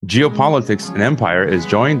Geopolitics and Empire is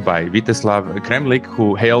joined by Vítězslav Kremlík,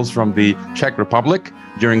 who hails from the Czech Republic.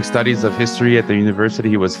 During studies of history at the university,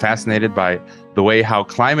 he was fascinated by the way how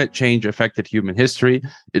climate change affected human history.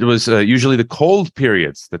 It was usually the cold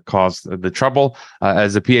periods that caused the trouble.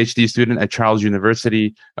 As a PhD student at Charles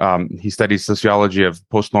University, he studies sociology of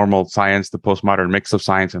post-normal science, the postmodern mix of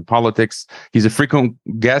science and politics. He's a frequent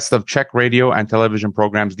guest of Czech radio and television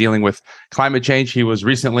programs dealing with climate change. He was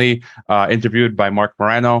recently interviewed by Mark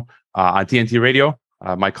Morano on TNT Radio,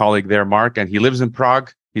 my colleague there, Mark, and he lives in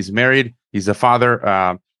Prague. He's married. He's a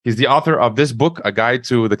father. He's the author of this book, A Guide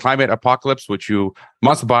to the Climate Apocalypse, which you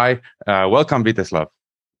must buy. Welcome, Vítězslav.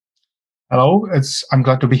 Hello. I'm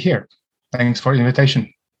glad to be here. Thanks for the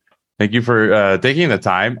invitation. Thank you for taking the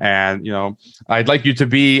time. And, I'd like you to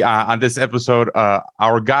be on this episode,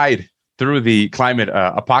 our guide through the climate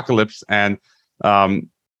apocalypse. And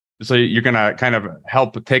so you're going to kind of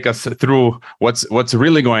help take us through what's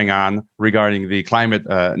really going on regarding the climate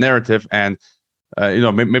narrative. And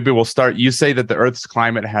maybe we'll start. You say that the Earth's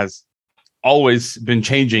climate has always been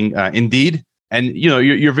changing, indeed, and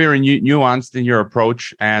you're very nuanced in your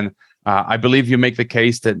approach. And I believe you make the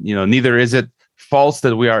case that neither is it false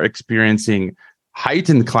that we are experiencing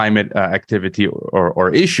heightened climate activity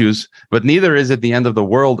or issues, but neither is it the end of the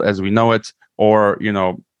world as we know it, or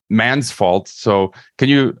man's fault. So, can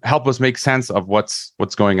you help us make sense of what's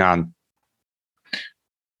going on?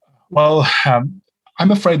 Well,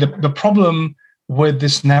 I'm afraid the problem with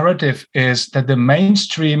this narrative is that the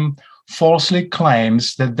mainstream falsely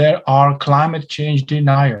claims that there are climate change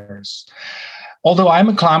deniers. Although I'm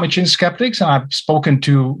a climate change skeptic and I've spoken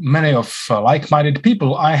to many of like-minded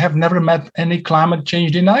people, I have never met any climate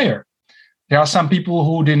change denier. There are some people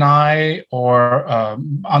who deny or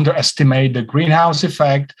underestimate the greenhouse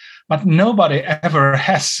effect, but nobody ever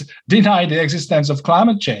has denied the existence of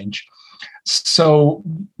climate change. So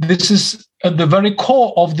this is at the very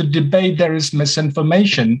core of the debate. There is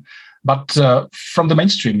misinformation, but from the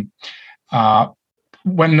mainstream.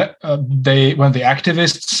 When the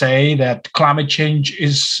activists say that climate change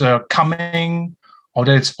is coming, or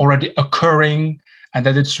that it's already occurring, and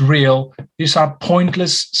that it's real, these are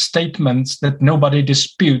pointless statements that nobody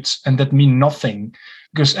disputes and that mean nothing,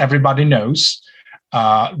 because everybody knows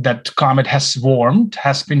that climate has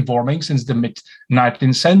been warming since the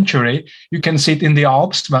mid-19th century. You can see it in the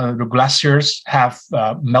Alps, where the glaciers have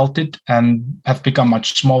melted and have become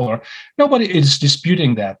much smaller. Nobody is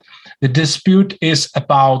disputing that. The dispute is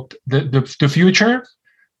about the future,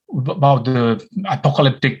 about the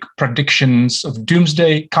apocalyptic predictions of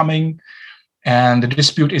doomsday coming. And the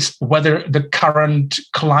dispute is whether the current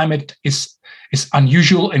climate is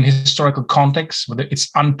unusual in historical context, whether it's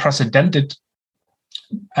unprecedented,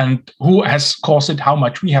 and who has caused it, how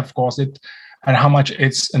much we have caused it, and how much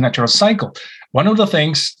it's a natural cycle. One of the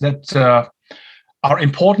things that are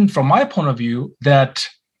important from my point of view, that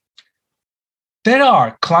there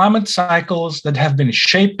are climate cycles that have been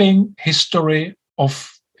shaping history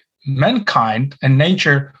of mankind and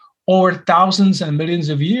nature over thousands and millions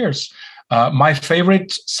of years. My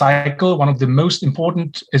favorite cycle, one of the most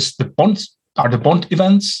important, is the Bond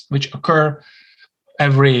events, which occur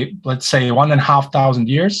every, let's say, 1,500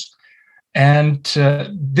 years. And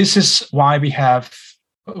this is why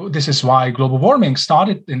global warming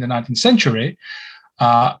started in the 19th century,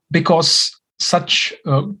 because such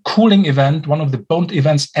a cooling event, one of the Bond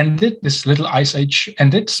events ended, this little ice age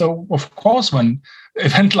ended. So, of course, when an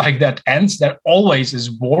event like that ends, there always is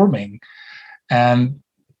warming. And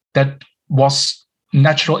that was a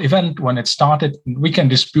natural event when it started. We can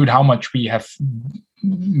dispute how much we have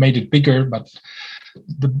made it bigger, but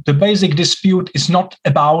the basic dispute is not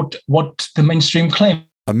about what the mainstream claims.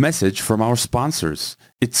 A message from our sponsors.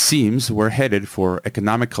 It seems we're headed for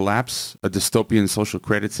economic collapse, a dystopian social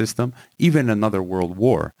credit system, even another world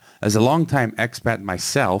war. As a longtime expat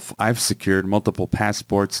myself, I've secured multiple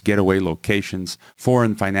passports, getaway locations,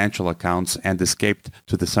 foreign financial accounts, and escaped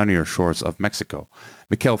to the sunnier shores of Mexico.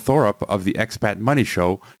 Mikhail Thorup of the Expat Money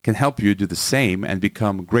Show can help you do the same and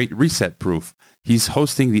become Great Reset proof. He's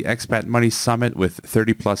hosting the Expat Money Summit with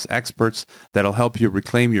 30-plus experts that'll help you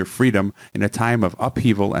reclaim your freedom in a time of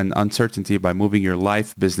upheaval and uncertainty by moving your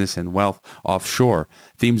life, business, and wealth offshore.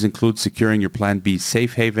 Themes include securing your Plan B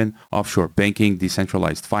safe haven, offshore banking,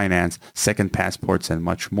 decentralized finance, second passports, and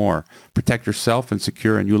much more. Protect yourself and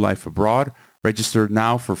secure a new life abroad. Register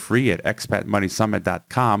now for free at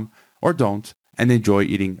expatmoneysummit.com, or don't, and enjoy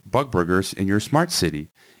eating bug burgers in your smart city.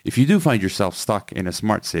 If you do find yourself stuck in a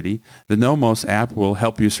smart city, the Nomos app will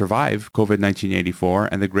help you survive COVID-19 84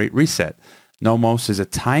 and the Great Reset. Nomos is a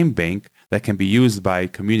time bank that can be used by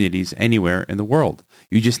communities anywhere in the world.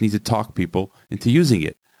 You just need to talk people into using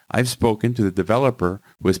it. I've spoken to the developer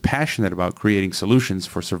who is passionate about creating solutions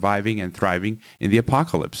for surviving and thriving in the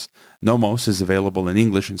apocalypse. Nomos is available in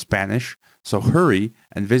English and Spanish, so hurry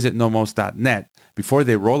and visit nomos.net before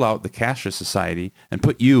they roll out the cashless society and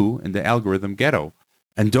put you in the algorithm ghetto.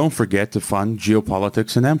 And don't forget to fund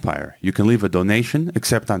Geopolitics and Empire. You can leave a donation,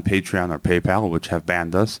 except on Patreon or PayPal, which have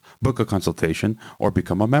banned us, book a consultation, or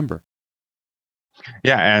become a member.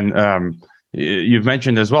 Yeah, and you've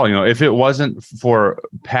mentioned as well, if it wasn't for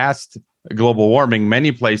past global warming,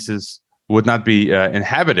 many places would not be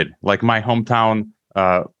inhabited, like my hometown,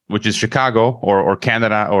 which is Chicago, or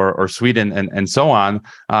Canada, or Sweden, and so on.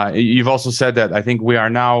 You've also said that I think we are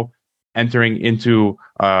now entering into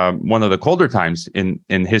one of the colder times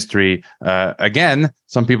in history. Again,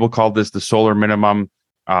 some people call this the solar minimum,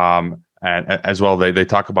 and as well, they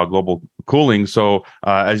talk about global cooling. So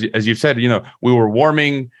as you've said,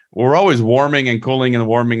 we're always warming and cooling and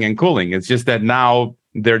warming and cooling. It's just that now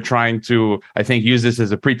they're trying to, I think, use this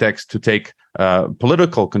as a pretext to take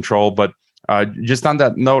political control. But just on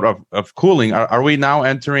that note of cooling, are we now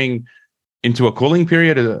entering into a cooling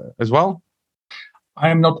period as well? I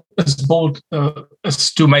am not as bold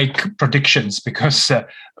as to make predictions, because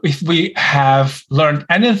if we have learned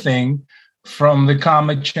anything from the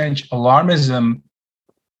climate change alarmism,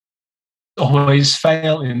 always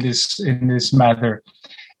fail in this matter.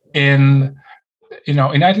 In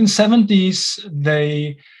 1970s,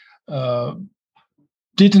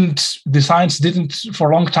 the science didn't for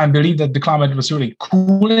a long time believe that the climate was really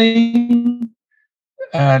cooling.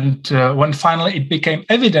 And when finally it became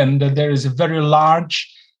evident that there is a very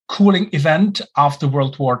large cooling event after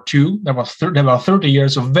World War II, there were 30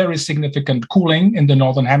 years of very significant cooling in the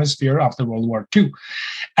Northern Hemisphere after World War II.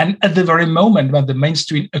 And at the very moment when the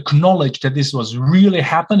mainstream acknowledged that this was really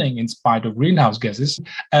happening in spite of greenhouse gases,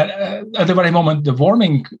 at the very moment the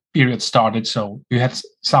warming period started. So we had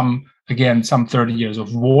some 30 years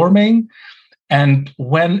of warming. And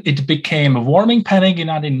when it became a warming panic in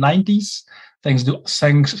the 1990s, thanks to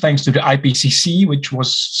the IPCC, which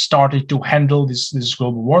was started to handle this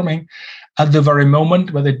global warming, at the very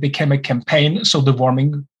moment when it became a campaign, so the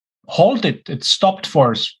warming halted. It stopped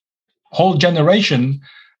for a whole generation.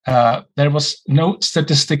 There was no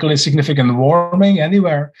statistically significant warming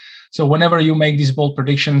anywhere. So whenever you make these bold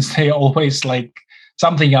predictions, they always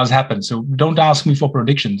something else happens. So don't ask me for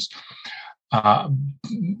predictions.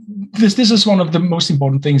 This is one of the most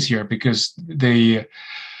important things here, because the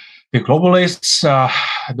globalists,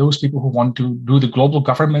 those people who want to do the global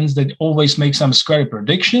governments, they always make some scary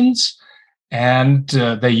predictions, and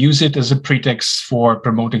they use it as a pretext for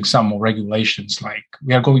promoting some more regulations. Like,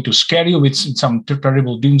 we are going to scare you with some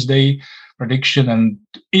terrible doomsday prediction, and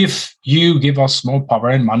if you give us more power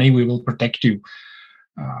and money, we will protect you.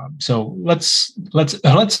 So let's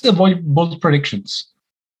avoid bold predictions.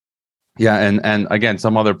 Yeah, and again,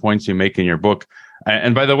 some other points you make in your book.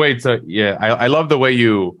 And by the way, I love the way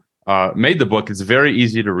you made the book. It's very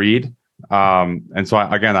easy to read, and so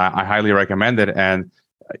I highly recommend it. And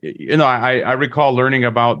I recall learning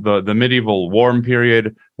about the medieval warm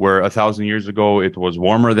period, where 1,000 years ago it was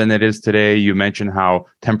warmer than it is today. You mentioned how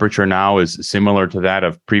temperature now is similar to that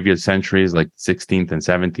of previous centuries, like 16th and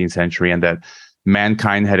 17th century, and that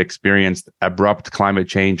mankind had experienced abrupt climate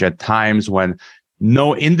change at times when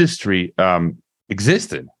no industry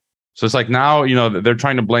existed. So it's like now, they're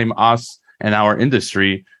trying to blame us and our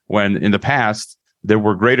industry, when in the past there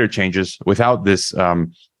were greater changes without this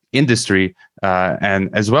industry. And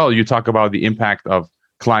as well, you talk about the impact of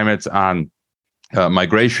climate on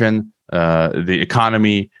migration, the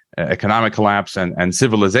economy, economic collapse, and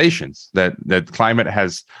civilizations. That climate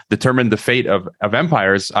has determined the fate of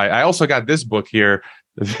empires. I also got this book here,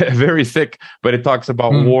 very thick, but it talks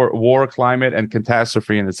about war, climate, and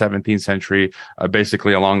catastrophe in the 17th century,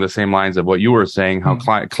 basically along the same lines of what you were saying, how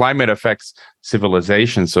climate affects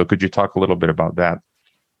civilization. So could you talk a little bit about that?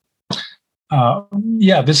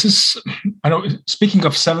 This is, speaking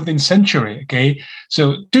of 17th century, okay,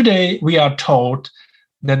 so today we are told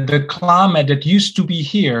that the climate that used to be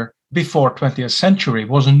here before 20th century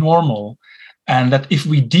was normal, and that if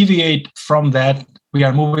we deviate from that, we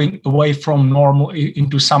are moving away from normal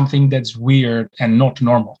into something that's weird and not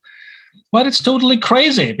normal. But it's totally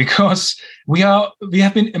crazy, because we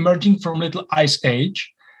have been emerging from Little Ice Age,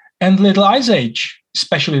 and Little Ice Age,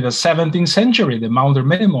 especially the 17th century, the Maunder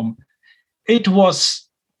Minimum, it was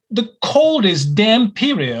the coldest damn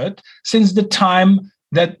period since the time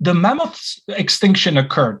that the mammoth extinction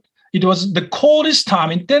occurred. It was the coldest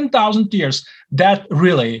time in 10,000 years. That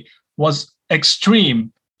really was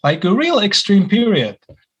extreme, like a real extreme period,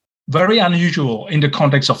 very unusual in the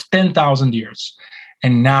context of 10,000 years.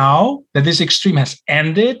 And now that this extreme has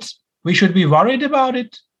ended, we should be worried about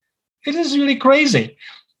it. It is really crazy.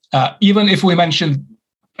 Even if we mention,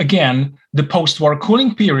 again, the post-war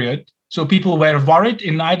cooling period, so people were worried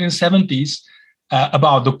in 1970s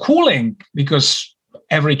about the cooling because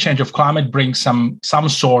every change of climate brings some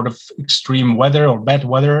sort of extreme weather or bad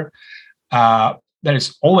weather. There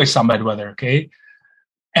is always some bad weather, okay?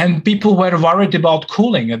 And people were worried about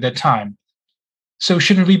cooling at that time. So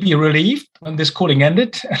shouldn't we be relieved when this cooling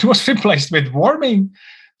ended and was replaced with warming?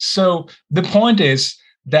 So the point is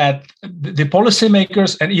that the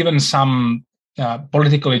policymakers and even some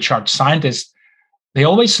politically charged scientists, they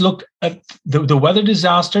always look at the weather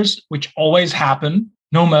disasters, which always happen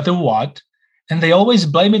no matter what, and they always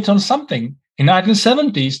blame it on something. In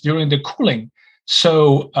 1970s, during the cooling,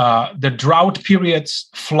 so the drought periods,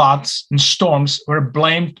 floods, and storms were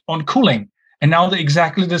blamed on cooling. And now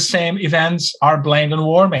exactly the same events are blamed on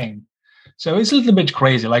warming. So it's a little bit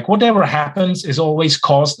crazy. Like whatever happens is always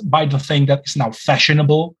caused by the thing that is now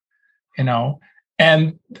fashionable, you know.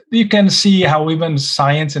 And you can see how even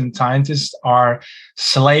science and scientists are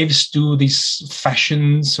slaves to these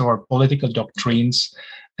fashions or political doctrines,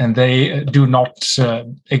 and they do not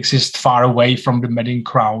exist far away from the madding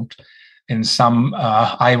crowd in some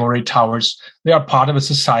ivory towers. They are part of a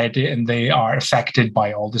society, and they are affected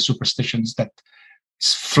by all the superstitions that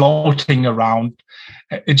is floating around.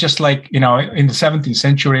 It's just like, you know, in the 17th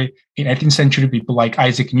century, in 18th century, people like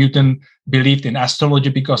Isaac Newton believed in astrology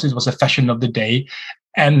because it was a fashion of the day.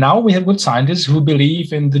 And now we have good scientists who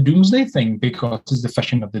believe in the doomsday thing because it's the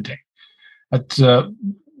fashion of the day. But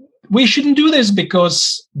we shouldn't do this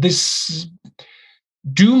because this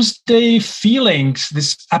doomsday feelings,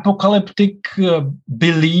 this apocalyptic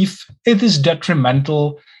belief, it is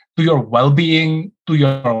detrimental to your well-being, to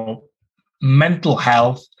your mental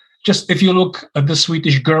health. Just if you look at the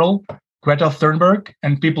Swedish girl, Greta Thunberg,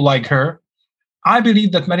 and people like her, I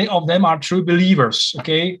believe that many of them are true believers,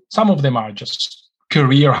 okay? Some of them are just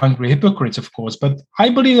career-hungry hypocrites, of course, but I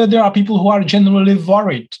believe that there are people who are genuinely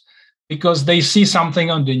worried because they see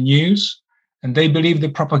something on the news and they believe the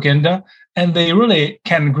propaganda, and they really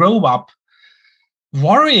can grow up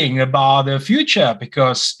worrying about the future,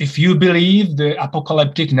 because if you believe the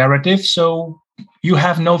apocalyptic narrative, so you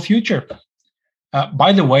have no future.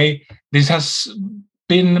 By the way, this has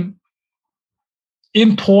been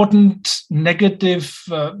important negative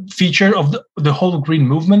feature of the whole green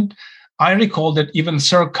movement. I recall that even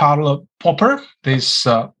Sir Karl Popper, this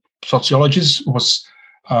sociologist, was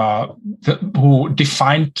who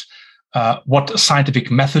defined what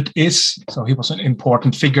scientific method is. So he was an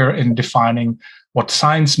important figure in defining what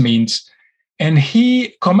science means. And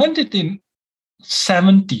he commented in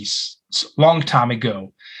 70s, long time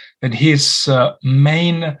ago, that his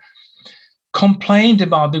main complaint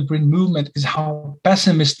about the green movement is how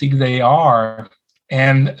pessimistic they are.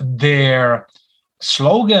 And their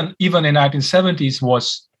slogan, even in 1970s,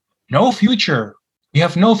 was no future. We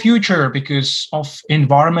have no future because of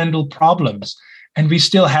environmental problems. And we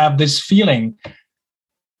still have this feeling.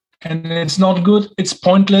 And it's not good, it's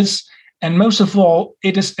pointless. And most of all,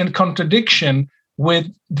 it is in contradiction with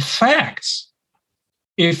the facts.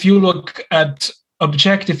 If you look at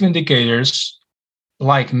objective indicators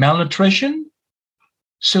like malnutrition,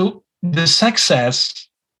 so the success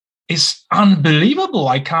is unbelievable.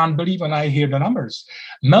 I can't believe when I hear the numbers.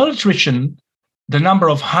 Malnutrition, the number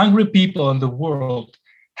of hungry people in the world,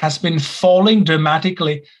 has been falling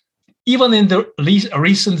dramatically, even in the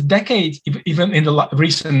recent decades, even in the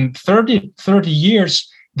recent 30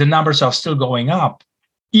 years, the numbers are still going up.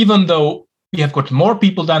 Even though we have got more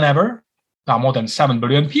people than ever, now more than 7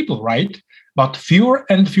 billion people, right? But fewer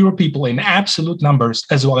and fewer people in absolute numbers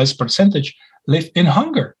as well as percentage live in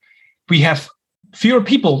hunger. We have fewer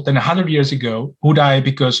people than 100 years ago who die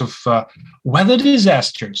because of weather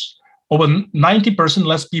disasters. Over 90%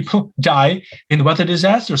 less people die in weather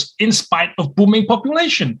disasters in spite of booming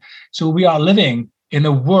population. So we are living in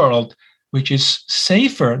a world which is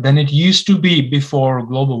safer than it used to be before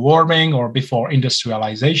global warming or before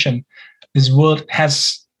industrialization. This world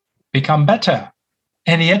has become better.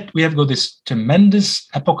 And yet we have got this tremendous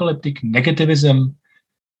apocalyptic negativism.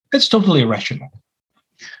 It's totally irrational.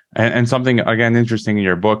 And something, again, interesting in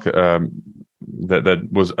your book that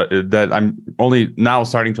I'm only now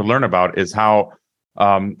starting to learn about is how,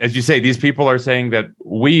 as you say, these people are saying that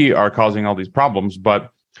we are causing all these problems,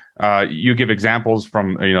 but you give examples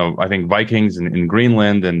from, I think Vikings in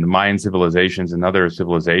Greenland and the Mayan civilizations and other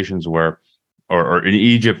civilizations where, or in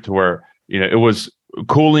Egypt, where, it was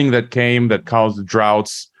cooling that came that caused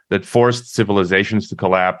droughts that forced civilizations to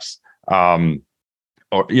collapse.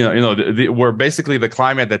 or where basically the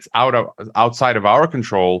climate that's outside of our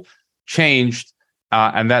control changed,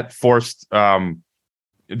 and that forced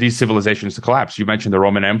these civilizations to collapse. You mentioned the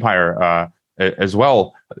Roman Empire as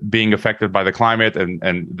well, being affected by the climate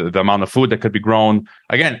and the amount of food that could be grown,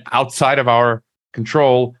 again, outside of our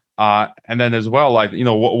control. And then as well,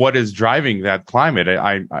 what is driving that climate?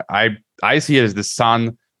 I see it as the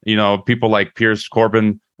sun. People like Piers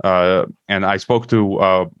Corbin, and I spoke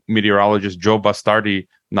to meteorologist Joe Bastardi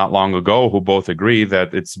not long ago, who both agree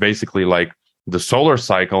that it's basically like the solar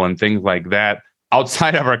cycle and things like that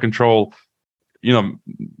outside of our control,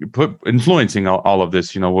 influencing all of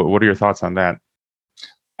this. What are your thoughts on that?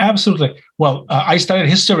 Absolutely. Well, I studied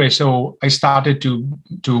history, so I started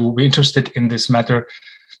to be interested in this matter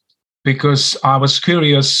because I was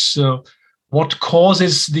curious what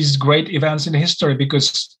causes these great events in history.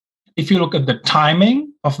 Because if you look at the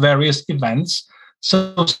timing of various events,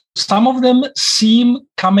 so some of them seem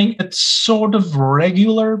coming at sort of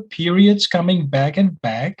regular periods, coming back and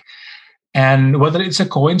back. And whether it's a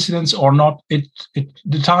coincidence or not, the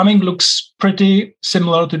timing looks pretty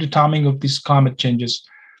similar to the timing of these climate changes.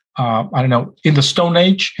 I don't know, in the Stone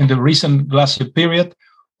Age, in the recent glacial period,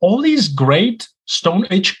 all these great Stone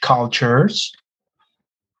Age cultures,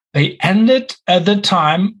 they ended at the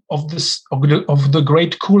time of the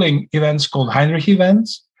great cooling events called Heinrich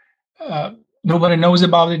events. Nobody knows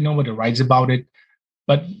about it. Nobody writes about it.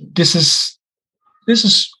 But this is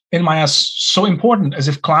in my eyes so important, as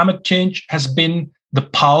if climate change has been the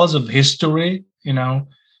pulse of history,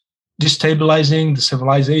 destabilizing the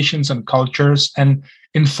civilizations and cultures and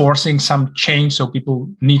enforcing some change. So people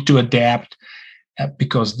need to adapt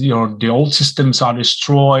because the old systems are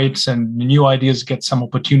destroyed and new ideas get some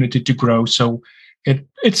opportunity to grow. So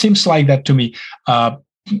it seems like that to me. I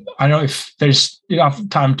don't know if there's enough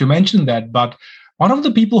time to mention that, but one of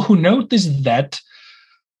the people who noticed that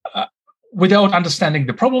without understanding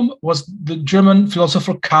the problem was the German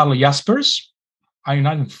philosopher Karl Jaspers in the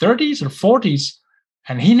 1930s or 40s.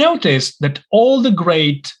 And he noticed that all the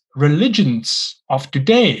great religions of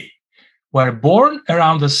today were born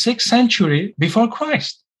around the 6th century before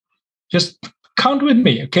Christ. Just count with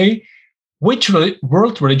me, okay? Which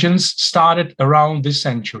world religions started around this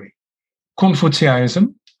century?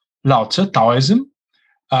 Confucianism, Lao Tzu, Taoism,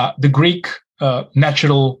 the Greek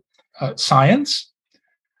natural science,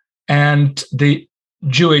 and the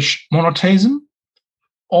Jewish monotheism,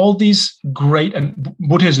 all these great, and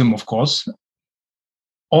Buddhism, of course,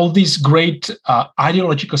 all these great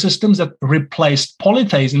ideological systems that replaced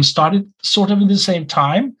polytheism started sort of in the same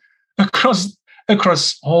time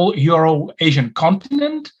across whole Euro-Asian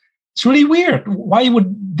continent. It's really weird. Why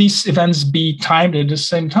would these events be timed at the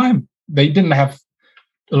same time? They didn't have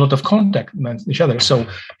a lot of contact with each other. So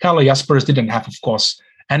Karl Jaspers didn't have, of course,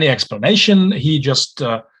 any explanation. He just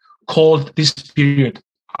called this period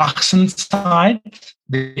Achsenzeit,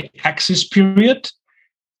 the Axis period,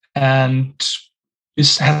 and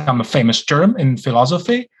this has become a famous term in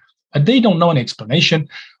philosophy. They don't know any explanation.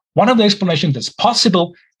 One of the explanations that's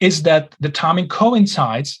possible is that the timing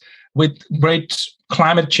coincides with great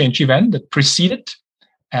climate change event that preceded,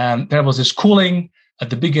 and there was this cooling at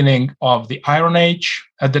the beginning of the Iron Age,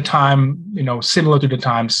 at the time, similar to the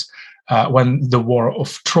times when the War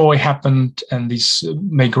of Troy happened and these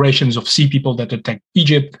migrations of sea people that attacked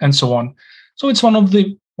Egypt and so on. So it's one of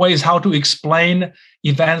the ways how to explain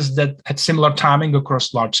events that had similar timing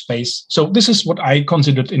across large space. So this is what I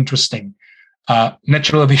considered interesting.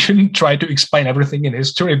 Naturally, we shouldn't try to explain everything in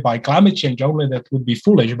history by climate change only. That would be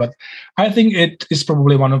foolish. But I think it is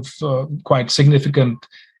probably one of quite significant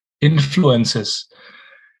influences.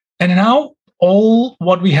 And now all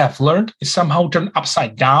what we have learned is somehow turned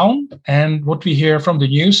upside down. And what we hear from the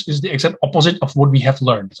news is the exact opposite of what we have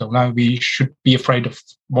learned. So now we should be afraid of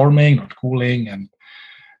warming, not cooling, and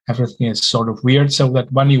everything is sort of weird. So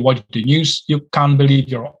that when you watch the news, you can't believe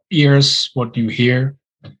your ears, what you hear.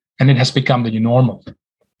 And it has become the new normal.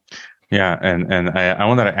 Yeah, and I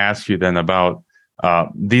wanted to ask you then about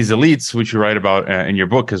these elites, which you write about in your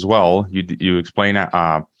book as well. You explain,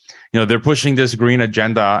 they're pushing this green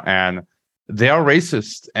agenda, and they are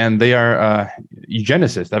racist and they are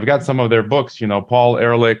eugenicists. I've got some of their books. Paul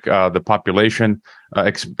Ehrlich, The Population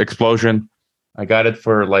Explosion. I got it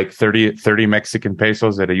for like 30 Mexican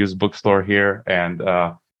pesos at a used bookstore here, and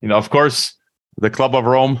of course, the Club of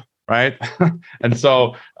Rome. Right. And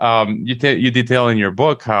so you detail in your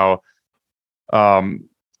book how,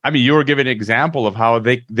 you were giving an example of how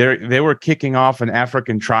they were kicking off an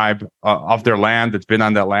African tribe off their land that's been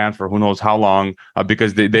on that land for who knows how long,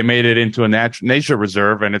 because they made it into a nature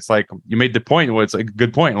reserve. And it's like, you made the point where it's like a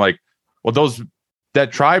good point. Like, well, those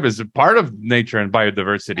that tribe is a part of nature and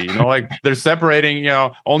biodiversity. Like they're separating,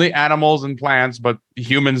 only animals and plants, but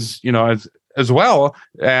humans, as well.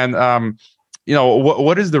 And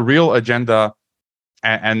what is the real agenda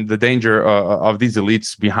and the danger of these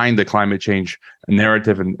elites behind the climate change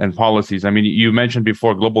narrative and policies? I mean, you mentioned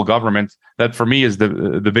before global government. That for me is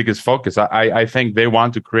the biggest focus. I think they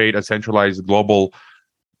want to create a centralized global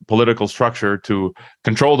political structure to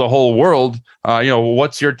control the whole world.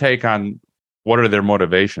 What's your take on what are their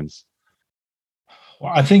motivations?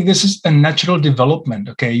 Well, I think this is a natural development.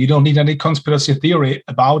 Okay, you don't need any conspiracy theory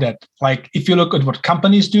about it. Like if you look at what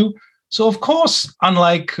companies do, so of course,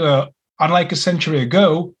 unlike a century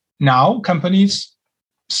ago, now companies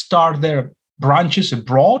start their branches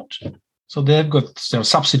abroad. So they've got their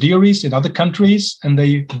subsidiaries in other countries and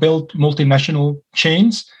they build multinational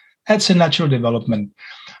chains. That's a natural development.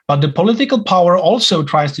 But the political power also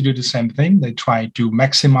tries to do the same thing. They try to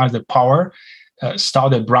maximize their power,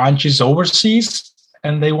 start their branches overseas,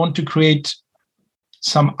 and they want to create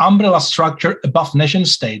some umbrella structure above nation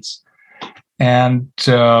states. And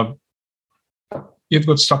you've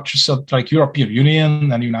got structures like European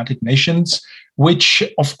Union and United Nations, which,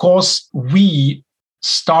 of course, we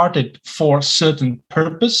started for a certain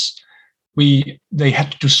purpose. They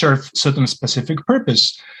had to serve certain specific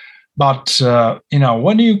purpose. But,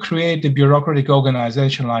 when you create a bureaucratic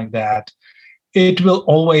organization like that, it will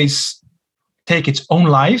always take its own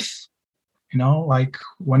life. Like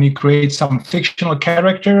when you create some fictional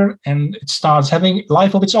character and it starts having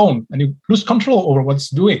life of its own and you lose control over what's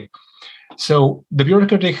doing. So the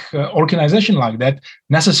bureaucratic organization like that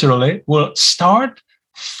necessarily will start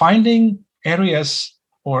finding areas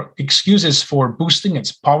or excuses for boosting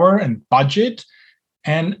its power and budget.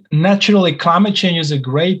 And naturally, climate change is a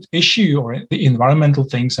great issue, or the environmental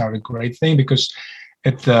things are a great thing because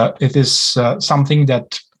it is something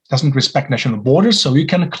that doesn't respect national borders. So you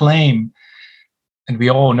can claim, and we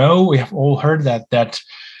have all heard that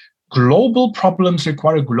global problems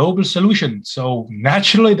require a global solution. So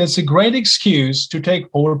naturally, that's a great excuse to take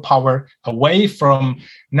our power away from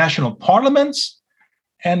national parliaments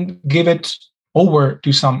and give it over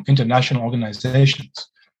to some international organizations.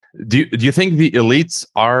 Do you think the elites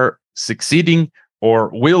are succeeding or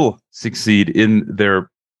will succeed in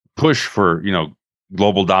their push for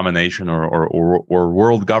global domination or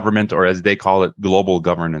world government, or as they call it, global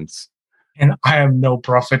governance? And I am no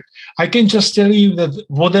prophet. I can just tell you that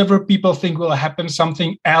whatever people think will happen,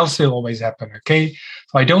 something else will always happen. Okay,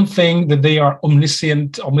 so I don't think that they are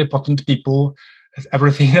omniscient, omnipotent people.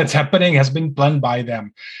 Everything that's happening has been planned by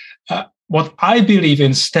them. What I believe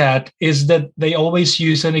instead is that they always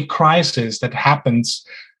use any crisis that happens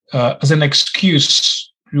as an excuse.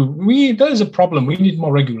 There is a problem. We need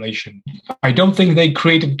more regulation. I don't think they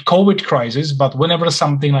created COVID crisis, but whenever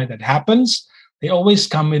something like that happens, they always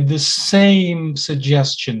come with the same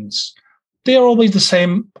suggestions. They are always the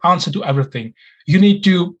same answer to everything. You need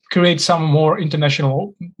to create some more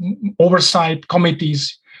international oversight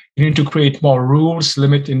committees. You need to create more rules,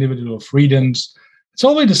 limit individual freedoms. It's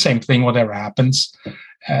always the same thing, whatever happens,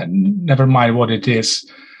 never mind what it is.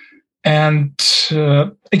 And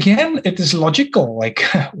again, it is logical. Like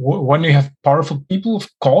when you have powerful people, of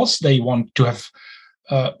course, they want to have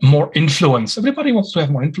more influence. Everybody wants to have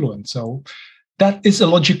more influence. So that is a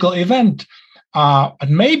logical event.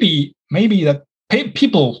 And maybe that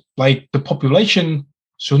people, like the population,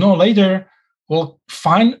 sooner or later will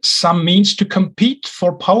find some means to compete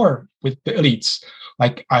for power with the elites.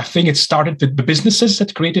 Like I think it started with the businesses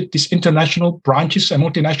that created these international branches and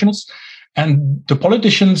multinationals, and the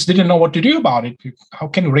politicians didn't know what to do about it. How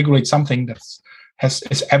can you regulate something that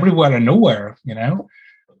is everywhere and nowhere?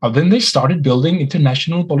 Then they started building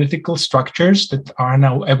international political structures that are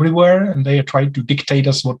now everywhere, and they are trying to dictate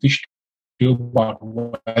us what we should do about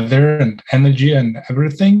weather and energy and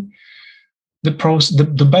everything. The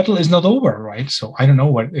battle is not over, right? So I don't know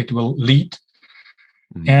where it will lead.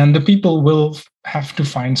 Mm-hmm. And the people will have to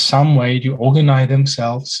find some way to organize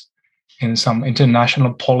themselves in some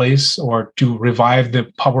international polis or to revive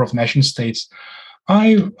the power of nation states.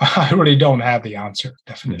 I really don't have the answer.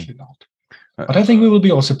 Definitely not. But I think we will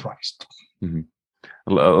be all surprised. Mm-hmm.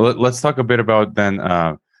 Let's talk a bit about then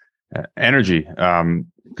energy,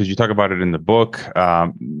 because you talk about it in the book.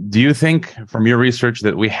 Do you think, from your research,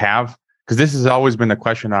 that we have, because this has always been a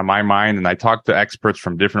question on my mind, and I talk to experts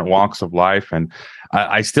from different walks of life, and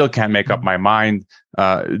I still can't make up my mind.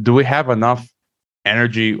 Do we have enough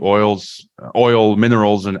energy, oil,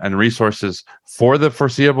 minerals, and resources for the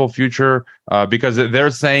foreseeable future? Because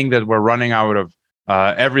they're saying that we're running out of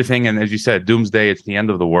everything, and as you said, doomsday, it's the end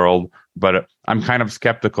of the world. But I'm kind of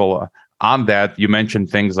skeptical. on that, you mentioned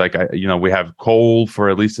things like, we have coal for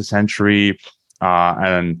at least a century.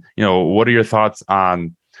 And, what are your thoughts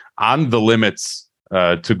on the limits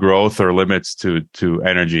to growth or limits to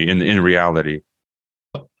energy in reality?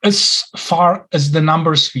 As far as the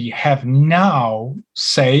numbers we have now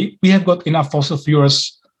say, we have got enough fossil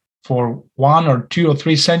fuels for 1 or 2 or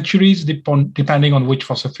 3 centuries, depending on which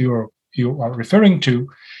fossil fuel you are referring to.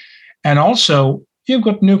 And also, you've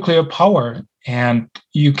got nuclear power, and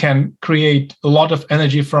you can create a lot of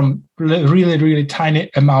energy from really, really tiny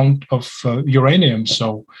amount of uranium.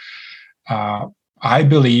 So I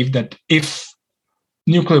believe that if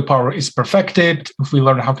nuclear power is perfected, if we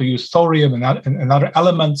learn how to use thorium and other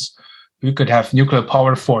elements, we could have nuclear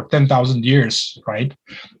power for 10,000 years, right?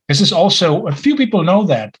 This is also, a few people know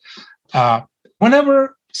that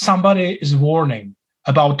whenever somebody is warning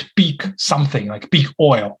about peak something, like peak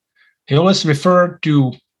oil, they always refer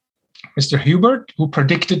to Mr. Hubert, who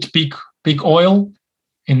predicted peak oil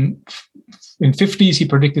in 50s. He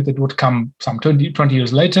predicted it would come some 20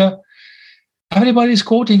 years later. Everybody's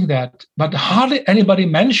quoting that, but hardly anybody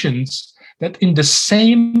mentions that in the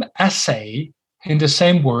same essay, in the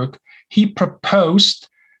same work, he proposed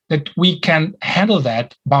that we can handle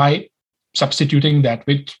that by substituting that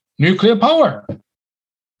with nuclear power.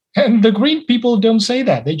 And the green people don't say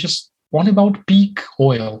that. They just want about peak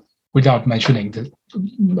oil without mentioning the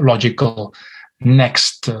logical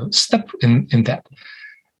next step in that.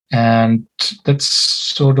 And that's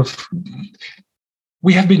sort of,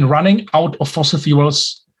 we have been running out of fossil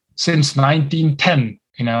fuels since 1910,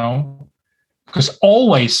 because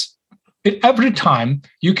always, every time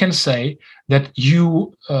you can say that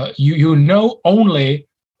you know only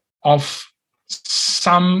of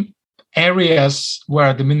some areas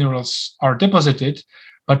where the minerals are deposited,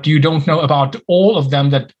 but you don't know about all of them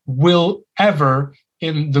that will ever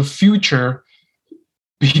in the future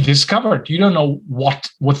be discovered. You don't know what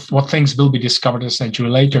things will be discovered a century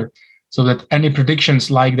later, so that any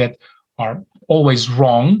predictions like that are always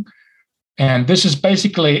wrong. And this is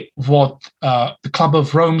basically what the Club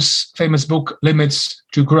of Rome's famous book, Limits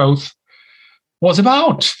to Growth, was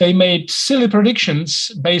about. They made silly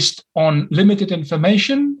predictions based on limited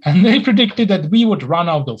information, and they predicted that we would run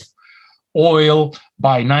out of oil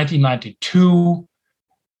by 1992,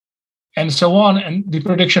 and so on. And the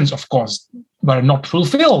predictions, of course, were not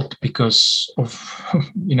fulfilled because of,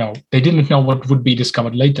 they didn't know what would be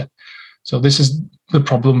discovered later. So this is the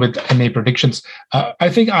problem with any predictions. I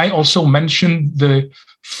think I also mentioned the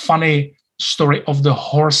funny story of the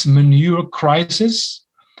horse manure crisis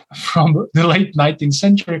from the late 19th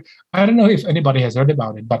century. I don't know if anybody has heard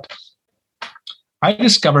about it, but I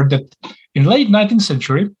discovered that in late 19th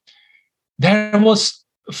century, there was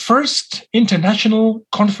first international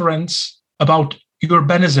conference about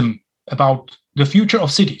urbanism, about the future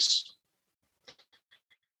of cities.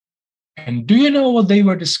 And do you know what they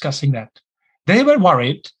were discussing that? They were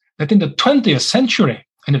worried that in the 20th century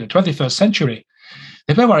and in the 21st century,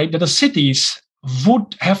 they were worried that the cities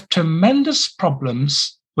would have tremendous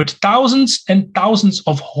problems with thousands and thousands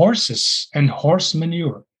of horses and horse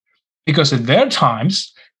manure. Because at their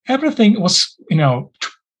times, everything was,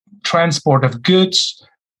 transport of goods,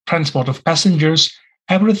 transport of passengers,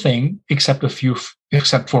 everything except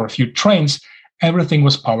for a few trains, everything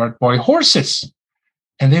was powered by horses.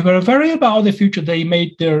 And they were very about the future. They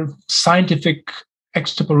made their scientific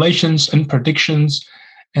extrapolations and predictions,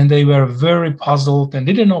 and they were very puzzled and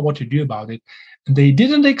didn't know what to do about it. And they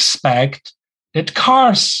didn't expect that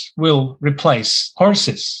cars will replace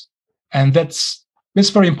horses. And that's a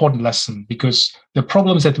very important lesson, because the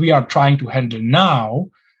problems that we are trying to handle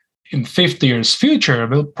now in 50 years future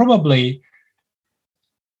will probably,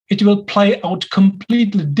 it will play out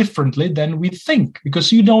completely differently than we think,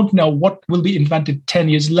 because you don't know what will be invented 10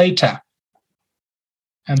 years later.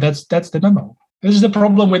 And that's the memo. This is the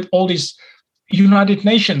problem with all these United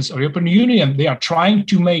Nations or European Union. They are trying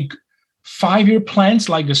to make 5-year plans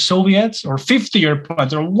like the Soviets, or 50-year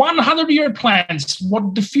plans, or 100-year plans,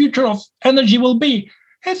 what the future of energy will be.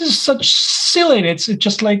 It is such silly. It's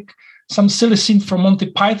just like some silly scene from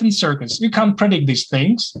Monty Python circus. You can't predict these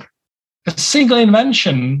things. A single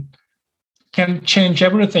invention can change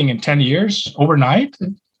everything in 10 years overnight.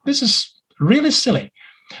 This is really silly.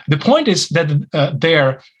 The point is that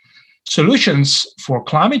their solutions for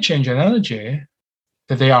climate change and energy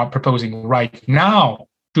that they are proposing right now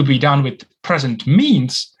to be done with present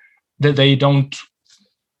means, that they don't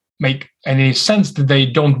make any sense, that they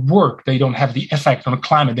don't work, they don't have the effect on the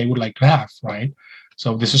climate they would like to have, right?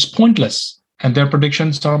 So this is pointless. And their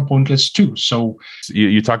predictions are pointless too. So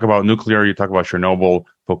you talk about nuclear, you talk about Chernobyl,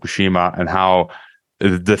 Fukushima, and how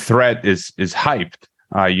the threat is hyped.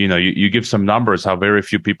 you give some numbers how very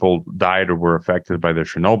few people died or were affected by the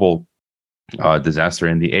Chernobyl disaster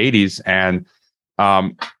in the 80s. And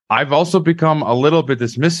I've also become a little bit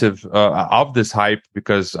dismissive of this hype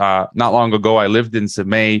because not long ago I lived in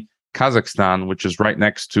Semey, Kazakhstan, which is right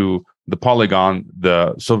next to the Polygon,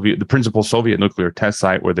 the principal Soviet nuclear test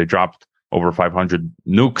site where they dropped over 500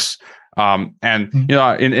 nukes. In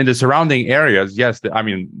the surrounding areas, yes,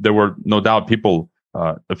 there were no doubt people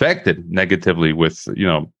affected negatively with,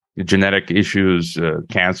 genetic issues,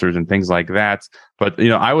 cancers and things like that. But,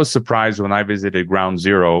 I was surprised when I visited Ground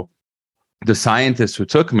Zero. The scientists who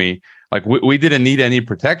took me, like we didn't need any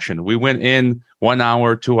protection. We went in 1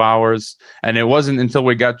 hour, 2 hours, and it wasn't until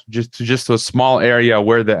we got just to a small area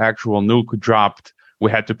where the actual nuke dropped, we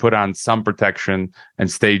had to put on some protection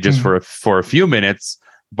and stay just for a few minutes.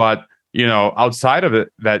 But outside of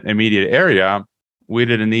that immediate area, we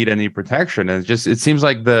didn't need any protection. And it seems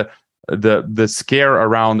like the scare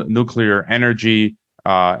around nuclear energy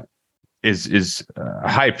is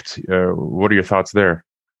hyped. What are your thoughts there?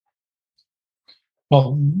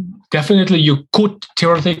 Well, definitely you could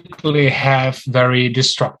theoretically have very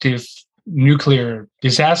destructive nuclear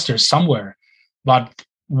disasters somewhere. But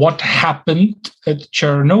what happened at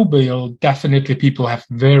Chernobyl, definitely people have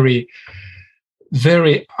very,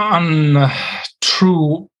 very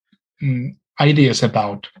untrue ideas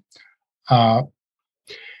about.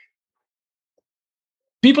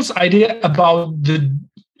 People's idea about the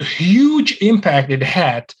huge impact it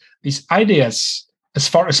had, these ideas as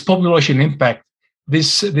far as population impact,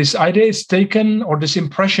 this idea is taken, or this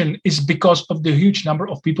impression is because of the huge number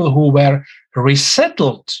of people who were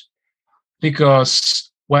resettled. Because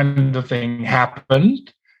when the thing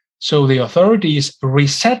happened, so the authorities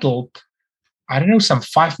resettled, some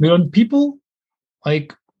 5 million people,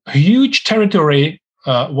 like a huge territory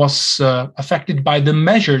was affected by the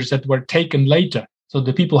measures that were taken later. So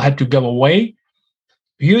the people had to go away.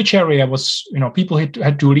 Huge area was, people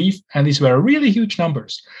had to leave, and these were really huge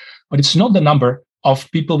numbers. But it's not the number of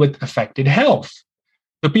people with affected health.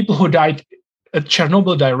 The people who died at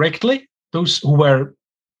Chernobyl directly, those who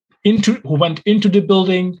went into the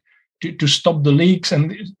building to stop the leaks,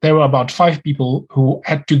 and there were about 5 people who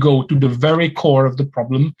had to go to the very core of the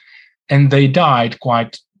problem, and they died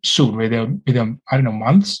quite soon, within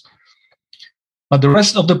months. But the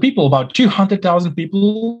rest of the people, about 200,000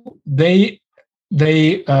 people, they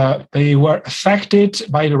were affected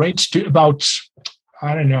by the rates to about,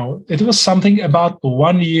 it was something about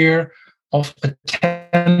 1 year of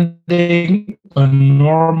attending a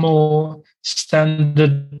normal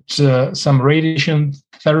standard some radiation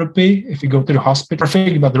therapy if you go to the hospital,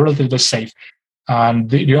 but relatively safe. And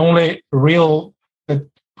the only real that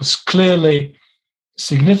was clearly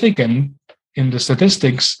significant in the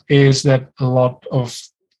statistics is that a lot of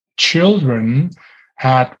children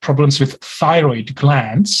had problems with thyroid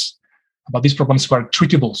glands, but these problems were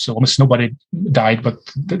treatable. So almost nobody died, but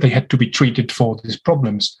they had to be treated for these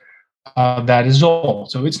problems. That is all.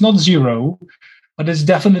 So it's not zero, but it's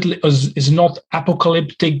definitely is not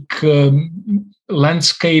apocalyptic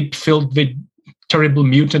landscape filled with terrible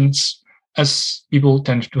mutants as people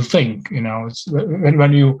tend to think. It's,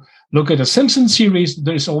 when you look at a Simpsons series,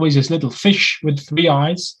 there is always this little fish with 3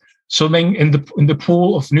 eyes swimming in the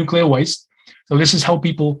pool of nuclear waste. So this is how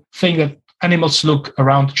people think that animals look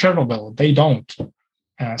around Chernobyl. They don't.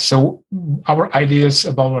 So our ideas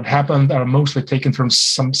about what happened are mostly taken from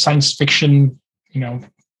some science fiction.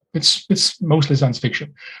 It's mostly science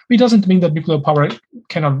fiction. It doesn't mean that nuclear power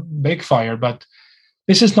cannot backfire, but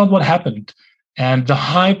this is not what happened. And the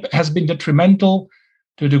hype has been detrimental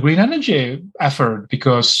to the green energy effort,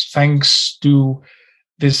 because thanks to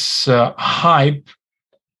this hype,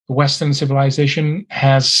 Western civilization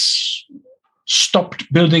has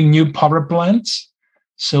stopped building new power plants.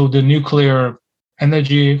 So the nuclear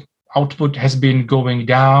energy output has been going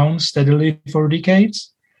down steadily for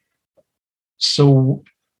decades. So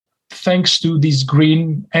thanks to these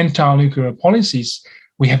green anti-nuclear policies,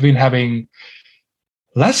 we have been having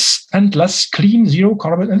less and less clean zero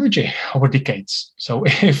carbon energy over decades. So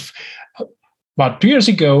if about 2 years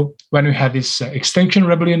ago, when we had this Extinction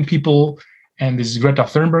Rebellion people and this Greta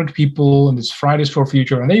Thunberg people and this Fridays for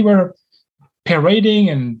Future, and they were parading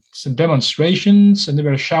and some demonstrations, and they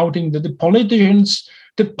were shouting that the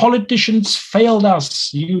politicians failed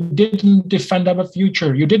us. You didn't defend our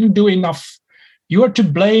future. You didn't do enough. You are to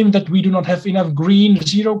blame that we do not have enough green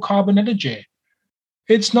zero carbon energy.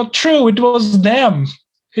 It's not true. It was them.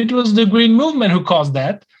 It was the green movement who caused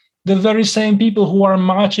that. The very same people who are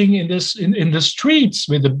marching in the streets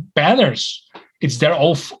with the banners. It's their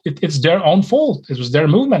own fault. It was their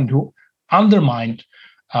movement who undermined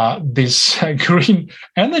this green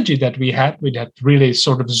energy that we had really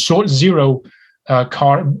sort of zero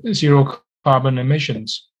carbon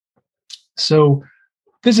emissions. So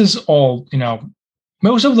this is all,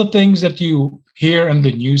 most of the things that you hear in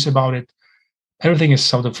the news about it, everything is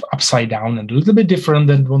sort of upside down and a little bit different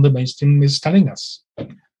than what the mainstream is telling us.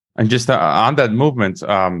 And just on that movement,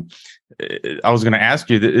 I was going to ask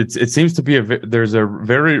you, it seems to be there's a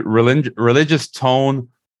very religious tone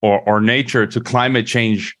or nature to climate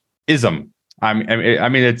change-ism. I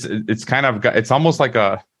mean, it's kind of, it's almost like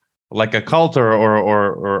a cult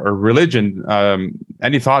or a religion.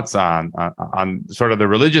 Any thoughts on sort of the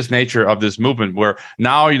religious nature of this movement? Where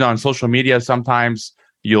now, on social media, sometimes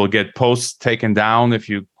you'll get posts taken down if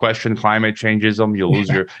you question climate changeism.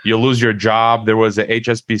 You'll lose your job. There was a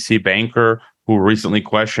HSBC banker who recently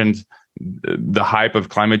questioned the hype of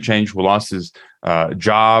climate change, who lost his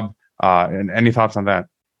job. And any thoughts on that?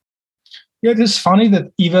 Yeah, it is funny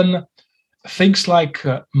that even things like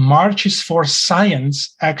marches for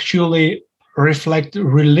science actually reflect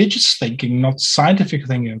religious thinking, not scientific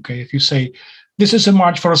thinking. Okay, if you say this is a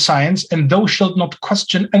march for science and thou shalt not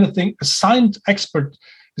question anything a science expert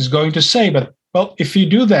is going to say, but well, if you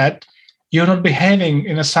do that, you're not behaving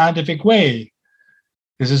in a scientific way.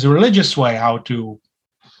 This is a religious way how to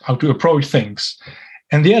approach things.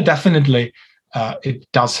 And yeah, definitely it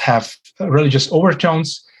does have religious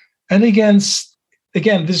overtones. And again,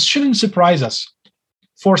 this shouldn't surprise us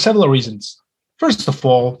for several reasons. First of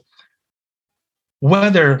all,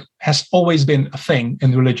 weather has always been a thing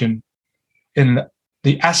in religion. In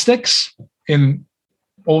the Aztecs, in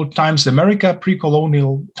old times, America,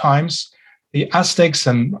 pre-colonial times, the Aztecs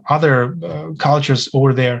and other cultures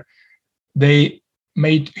over there, they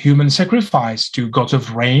made human sacrifice to gods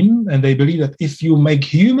of rain, and they believe that if you make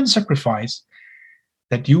human sacrifice,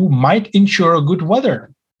 that you might ensure good weather.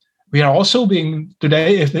 We are also being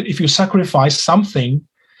today, if you sacrifice something,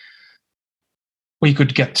 we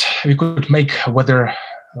could make weather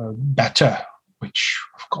better, which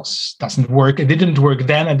of course doesn't work. It didn't work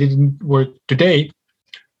then, and it didn't work today,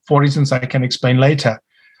 for reasons I can explain later.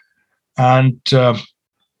 And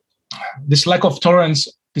this lack of tolerance,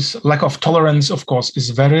 of course,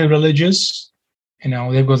 is very religious.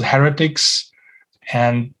 They've got heretics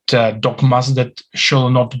and dogmas that shall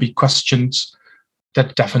not be questioned.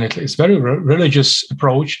 That definitely is very religious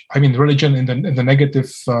approach. I mean, religion in the negative,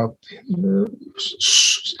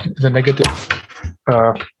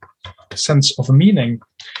 sense of meaning,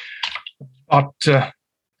 but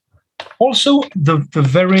also the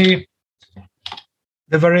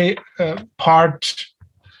very part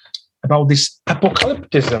about this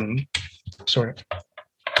apocalypticism.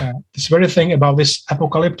 This very thing about this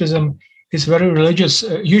apocalypticism is very religious.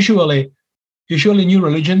 Usually new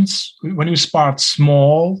religions, when you start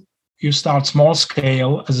small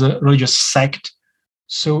scale as a religious sect.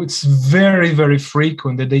 So it's very, very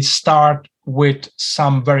frequent that they start with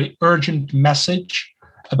some very urgent message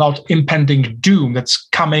about impending doom that's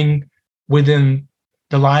coming within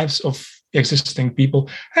the lives of existing people.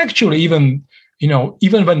 Actually, even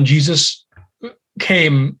when Jesus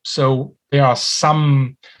came, so there are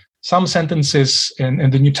some sentences in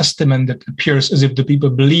the New Testament that appears as if the people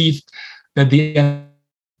believed that the end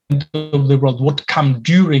of the world would come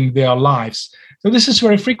during their lives. So this is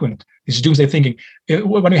very frequent, this doomsday thinking.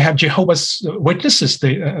 When you have Jehovah's Witnesses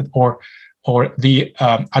or the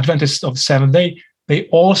Adventists of the Seventh Day, they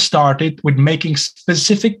all started with making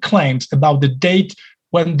specific claims about the date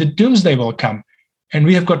when the doomsday will come. And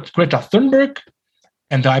we have got Greta Thunberg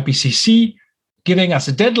and the IPCC giving us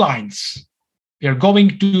deadlines. We are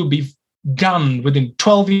going to be done within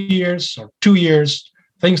 12 years or 2 years,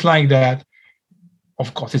 things like that.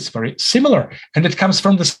 Of course, it's very similar. And it comes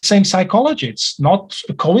from the same psychology. It's not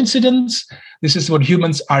a coincidence. This is what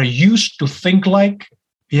humans are used to think like.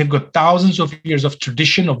 We have got thousands of years of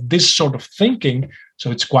tradition of this sort of thinking.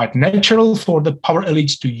 So it's quite natural for the power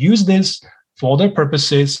elites to use this for their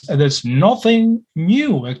purposes. And there's nothing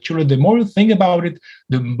new. Actually, the more you think about it,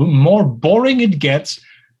 the more boring it gets,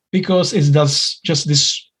 because it does just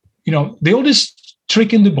this, the oldest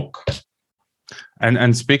trick in the book.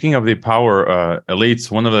 And speaking of the power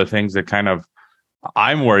elites, one of the things that kind of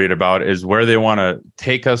I'm worried about is where they want to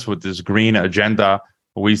take us with this green agenda.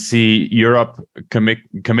 We see Europe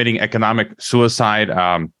committing economic suicide,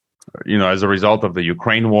 as a result of the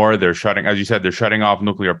Ukraine war. They're shutting off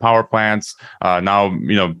nuclear power plants. Now,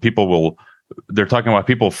 they're talking about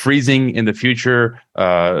people freezing in the future,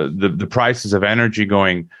 the prices of energy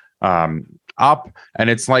going up. And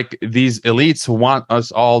it's like these elites want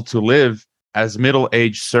us all to live as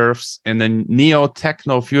middle-aged serfs in the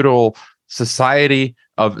neo-techno-feudal society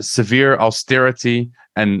of severe austerity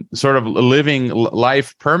and sort of living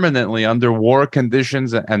life permanently under war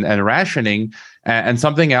conditions and rationing. And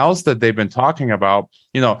something else that they've been talking about,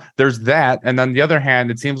 there's that. And on the other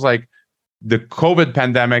hand, it seems like the COVID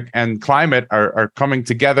pandemic and climate are coming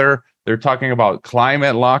together. They're talking about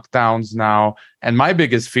climate lockdowns now. And my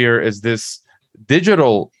biggest fear is this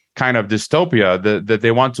digital kind of dystopia that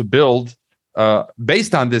they want to build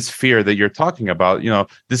based on this fear that you're talking about,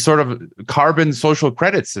 this sort of carbon social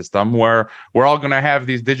credit system where we're all going to have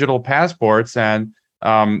these digital passports and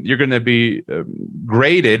you're going to be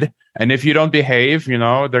graded. And if you don't behave,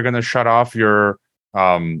 they're going to shut off your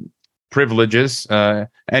privileges.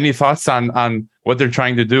 Any thoughts on what they're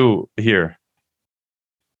trying to do here?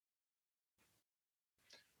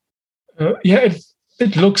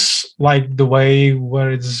 It looks like the way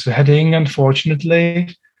where it's heading,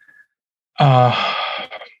 unfortunately.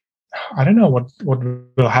 I don't know what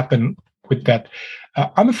will happen with that.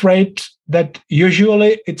 I'm afraid that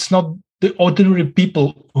usually it's not the ordinary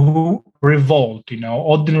people who revolt.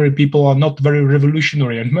 Ordinary people are not very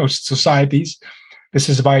revolutionary in most societies. This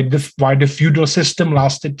is why the feudal system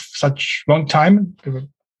lasted such long time. There were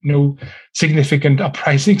no significant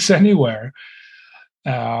uprisings anywhere.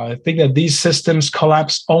 I think that these systems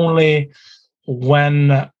collapse only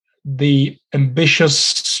when the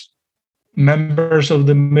ambitious members of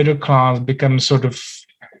the middle class become sort of,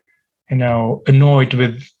 annoyed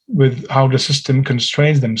with how the system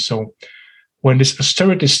constrains them. So when this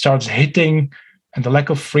austerity starts hitting and the lack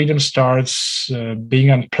of freedom starts being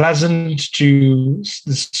unpleasant to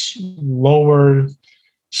this lower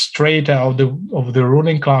strata of the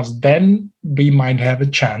ruling class, then we might have a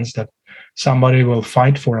chance that somebody will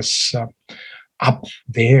fight for us up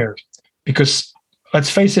there. Because let's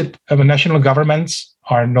face it, national governments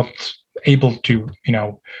are not able to,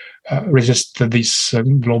 resist these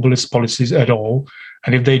globalist policies at all.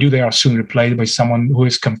 And if they do, they are soon replaced by someone who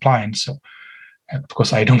is compliant. So, of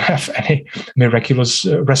course, I don't have any miraculous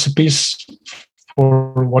recipes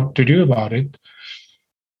for what to do about it.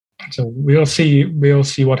 So we'll see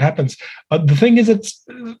what happens. But the thing is that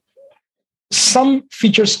some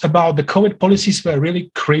features about the COVID policies were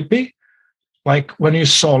really creepy. Like when you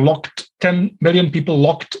saw 10 million people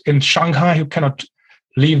locked in Shanghai who cannot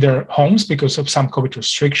leave their homes because of some COVID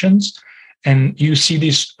restrictions. And you see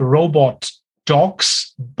these robot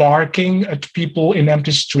dogs barking at people in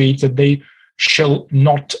empty streets that they shall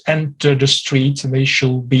not enter the streets and they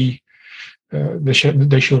shall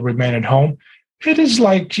remain at home. It is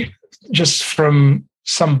like just from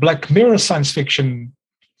some Black Mirror science fiction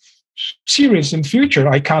series in future.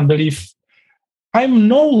 I can't believe I'm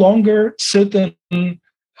no longer certain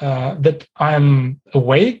that I'm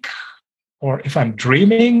awake, or if I'm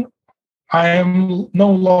dreaming, I'm no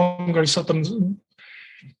longer certain.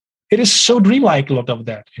 It is so dreamlike, a lot of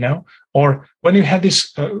that, Or when you have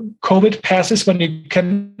these COVID passes, when you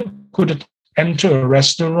couldn't enter a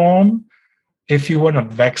restaurant if you were not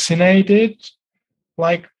vaccinated,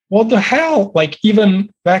 like what the hell? Like even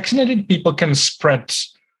vaccinated people can spread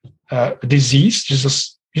disease.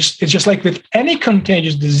 It's just like with any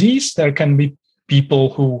contagious disease, there can be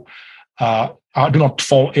people who do not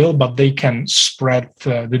fall ill, but they can spread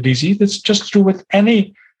the disease. It's just true with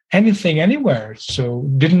anything, anywhere. So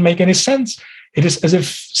didn't make any sense. It is as if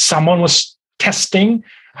someone was testing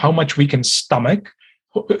how much we can stomach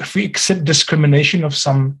if we accept discrimination of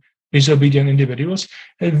some disobedient individuals.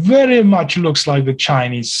 It very much looks like the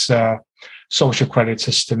Chinese social credit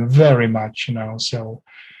system, very much, So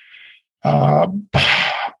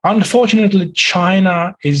unfortunately,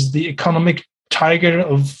 China is the economic tiger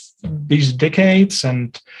of these decades,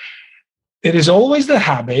 and it is always the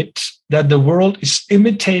habit that the world is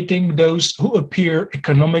imitating those who appear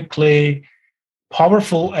economically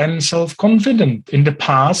powerful and self-confident. In the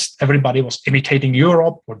past, everybody was imitating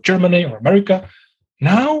Europe or Germany or America.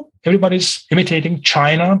 Now, everybody's imitating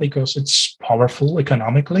China because it's powerful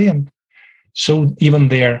economically, and so even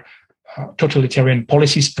their totalitarian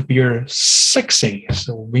policies appear sexy.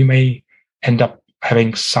 So we may end up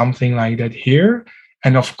having something like that here.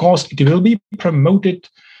 And of course, it will be promoted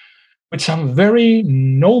with some very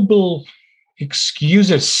noble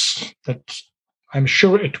excuses that I'm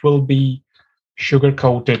sure it will be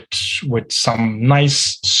sugar-coated with some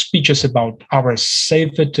nice speeches about our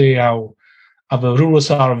safety, how our rulers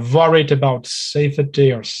are worried about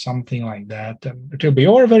safety or something like that. And it will be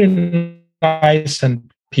all very nice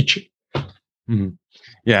and peachy. Mm-hmm.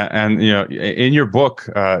 Yeah, and in your book,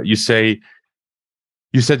 you said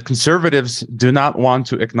conservatives do not want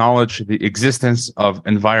to acknowledge the existence of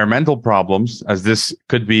environmental problems, as this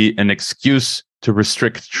could be an excuse to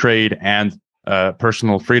restrict trade and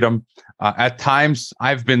personal freedom. At times,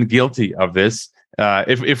 I've been guilty of this.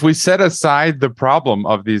 If we set aside the problem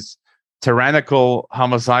of these tyrannical,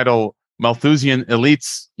 homicidal, Malthusian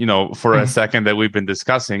elites, for a second that we've been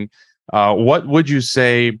discussing, what would you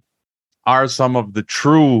say are some of the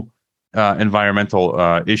true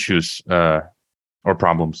environmental issues or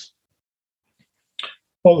problems?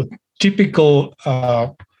 Well, typical,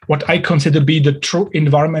 what I consider to be the true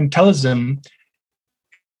environmentalism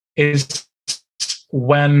is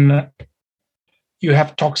when you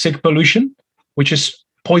have toxic pollution, which is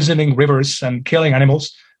poisoning rivers and killing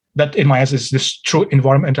animals. That, in my eyes, is this true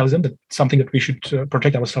environmentalism. That's something that we should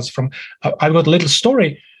protect ourselves from. I've got a little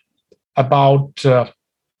story about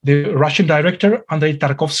the Russian director, Andrei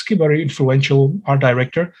Tarkovsky, very influential art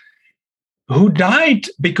director, who died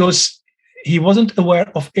because he wasn't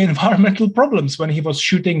aware of environmental problems when he was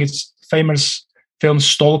shooting his famous film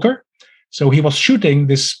Stalker. So he was shooting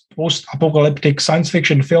this post-apocalyptic science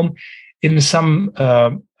fiction film in some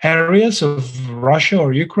areas of Russia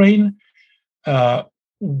or Ukraine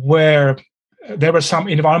where there were some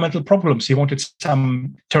environmental problems. He wanted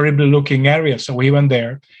some terribly looking area. So he went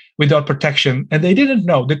there without protection. And they didn't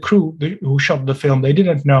know, the crew who shot the film, they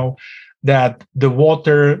didn't know that the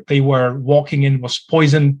water they were walking in was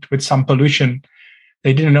poisoned with some pollution.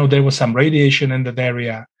 They didn't know there was some radiation in that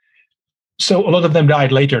area. So a lot of them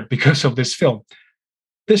died later because of this film.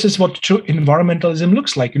 This is what true environmentalism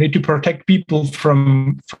looks like. You need to protect people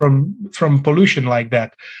from pollution like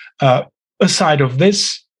that. Aside of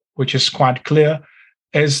this, which is quite clear,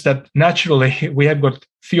 is that naturally we have got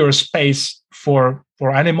fewer space for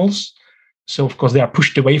animals. So, of course, they are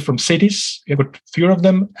pushed away from cities. You've got fewer of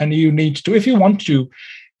them, and you need to, if you want to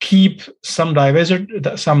keep some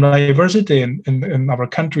diversity in our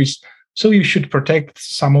countries, so you should protect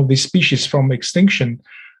some of these species from extinction.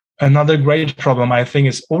 Another great problem, I think,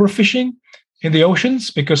 is overfishing in the oceans,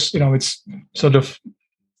 because it's sort of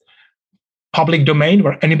public domain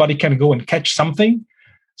where anybody can go and catch something.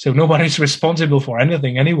 So nobody's responsible for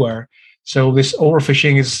anything anywhere. So this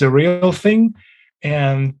overfishing is the real thing.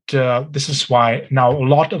 And this is why now a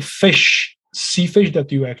lot of fish, sea fish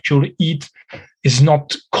that you actually eat, is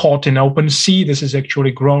not caught in open sea. This is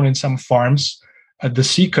actually grown in some farms at the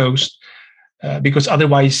seacoast, because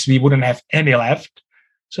otherwise we wouldn't have any left.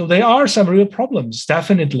 So there are some real problems,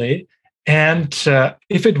 definitely. And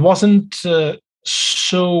if it wasn't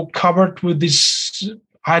so covered with this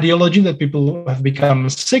ideology that people have become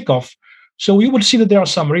sick of, so we would see that there are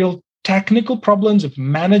some real technical problems of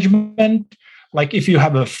management. Like if you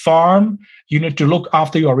have a farm, you need to look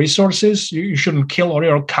after your resources. You shouldn't kill all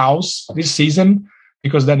your cows this season,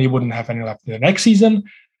 because then you wouldn't have any left the next season.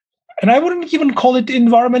 And I wouldn't even call it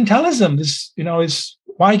environmentalism. This, is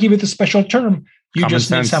why give it a special term? You Common just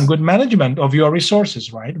sense. need some good management of your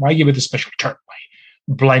resources, right? Why give it a special term? Why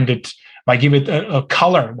blend it? Why give it a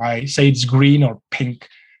color? Why say it's green or pink?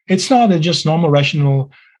 It's not. It's just normal,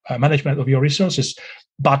 rational management of your resources.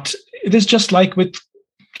 But it is just like with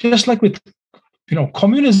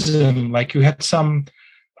communism. Like you had some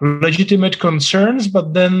legitimate concerns,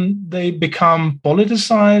 but then they become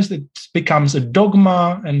politicized. It becomes a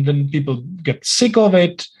dogma, and then people get sick of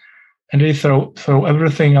it, and they throw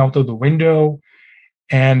everything out of the window.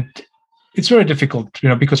 And it's very difficult,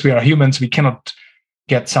 because we are humans. We cannot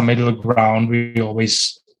get some middle ground. We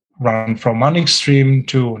always run from one extreme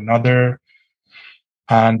to another.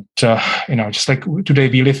 And, just like today,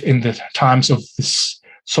 we live in the times of this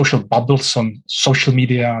social bubbles on social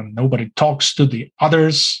media, and nobody talks to the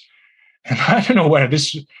others. And I don't know where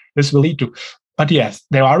this will lead to. But yes,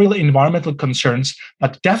 there are real environmental concerns,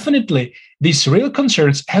 but definitely these real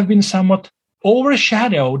concerns have been somewhat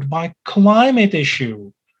overshadowed by climate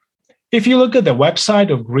issue. If you look at the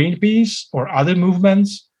website of Greenpeace or other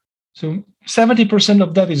movements, so 70%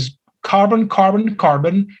 of that is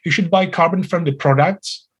carbon. You should buy carbon-friendly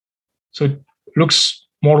products. So it looks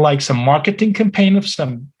more like some marketing campaign of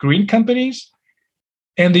some green companies.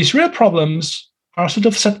 And these real problems are sort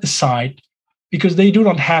of set aside because they do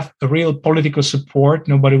not have a real political support.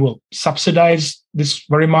 Nobody will subsidize this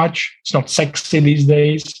very much. It's not sexy these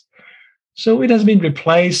days. So it has been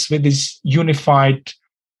replaced with this unified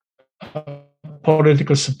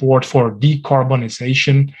political support for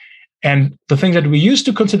decarbonization. And the things that we used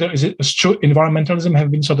to consider as true environmentalism have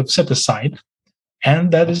been sort of set aside.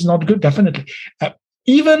 And that is not good, definitely.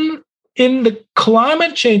 Even in the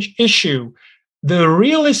climate change issue, the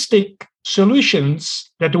realistic solutions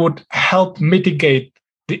that would help mitigate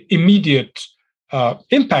the immediate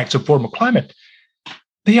impacts of warmer climate,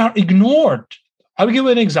 they are ignored. I'll give you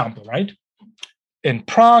an example, right? In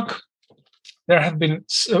Prague, there have been,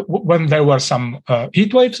 when there were some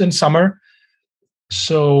heat waves in summer,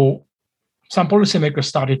 so some policymakers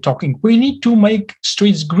started talking, we need to make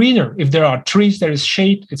streets greener. If there are trees, there is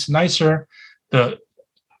shade, it's nicer. The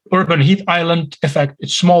urban heat island effect,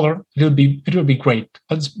 it's smaller. It will be great.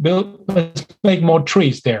 Let's make more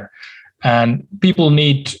trees there. And people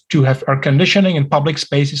need to have air conditioning in public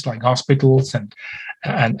spaces like hospitals and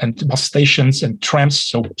bus stations and trams,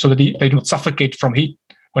 so that they don't suffocate from heat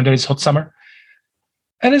when there is hot summer.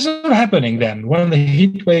 And it's not happening then. When the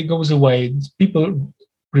heat wave goes away, people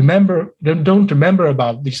don't remember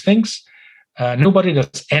about these things. Nobody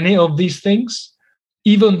does any of these things,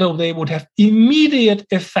 even though they would have immediate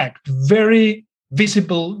effect, very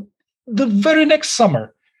visible, the very next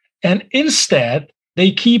summer. And instead,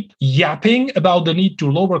 they keep yapping about the need to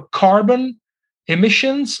lower carbon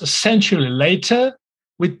emissions a century later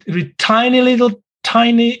with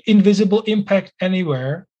tiny invisible impact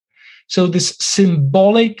anywhere. So this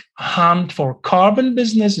symbolic hunt for carbon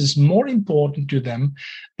business is more important to them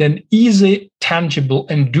than easy, tangible,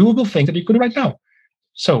 and doable things that you could do right now.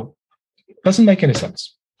 So it doesn't make any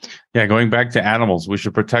sense. Yeah, going back to animals, we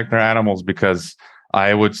should protect our animals, because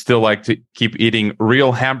I would still like to keep eating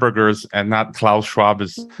real hamburgers and not Klaus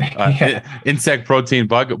Schwab's insect protein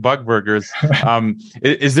bug burgers.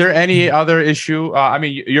 Is there any other issue? I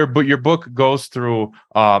mean, your book goes through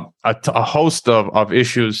a host of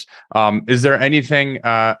issues. Is there anything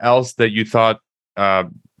else that you thought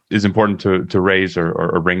is important to raise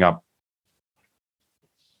or bring up?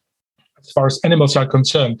 As far as animals are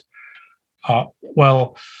concerned,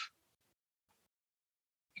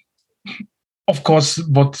 of course,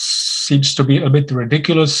 what seems to be a bit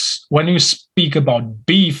ridiculous when you speak about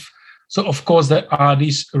beef. So, of course, there are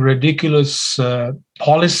these ridiculous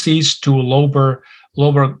policies to lower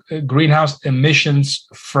greenhouse emissions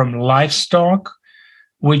from livestock,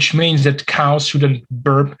 which means that cows shouldn't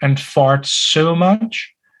burp and fart so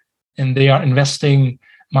much. And they are investing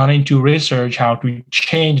money into research how to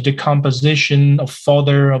change the composition of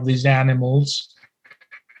fodder of these animals.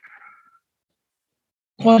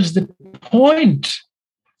 What is the point?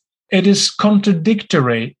 It is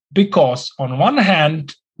contradictory, because on one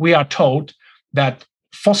hand, we are told that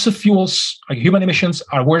fossil fuels, like human emissions,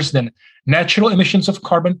 are worse than natural emissions of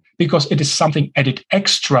carbon because it is something added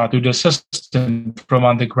extra to the system from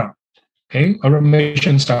underground. Okay, our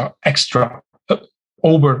emissions are extra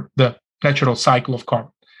over the natural cycle of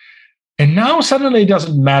carbon. And now suddenly it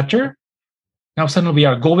doesn't matter. Now suddenly we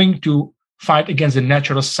are going to fight against the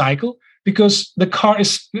natural cycle, because the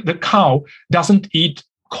cow doesn't eat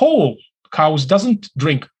coal. Cows doesn't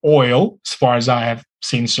drink oil, as far as I have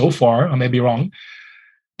seen so far. I may be wrong.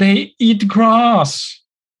 They eat grass.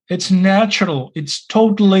 It's natural. It's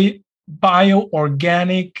totally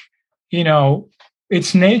bioorganic.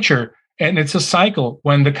 It's nature, and it's a cycle.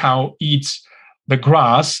 When the cow eats the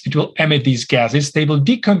grass, it will emit these gases. They will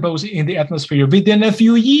decompose in the atmosphere within a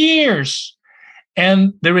few years.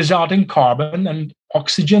 And the resulting carbon and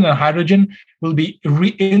oxygen and hydrogen will be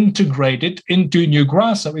reintegrated into new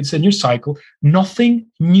grass. So it's a new cycle. Nothing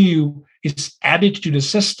new is added to the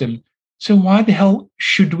system. So why the hell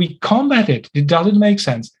should we combat it? It doesn't make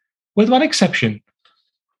sense. With one exception.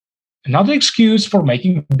 Another excuse for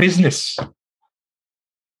making business.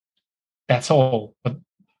 That's all. But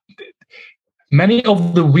many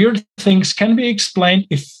of the weird things can be explained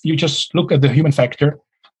if you just look at the human factor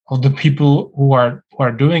of the people who are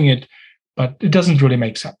doing it, but it doesn't really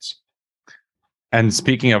make sense. And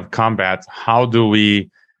speaking of combat, how do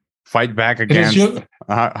we fight back against?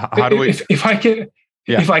 How do we? If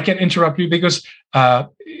I can interrupt you, because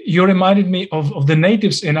you reminded me of the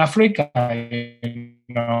natives in Africa,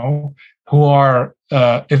 who are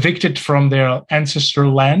evicted from their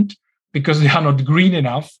ancestral land because they are not green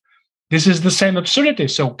enough. This is the same absurdity.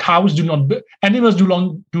 So animals do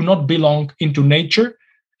not belong into nature,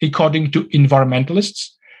 according to environmentalists.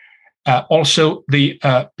 Also, the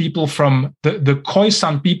people from the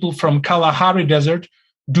Khoisan people from Kalahari Desert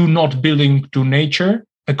do not belong to nature,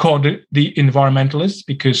 according to the environmentalists,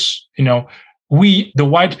 because we, the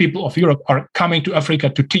white people of Europe, are coming to Africa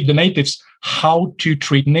to teach the natives how to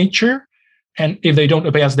treat nature, and if they don't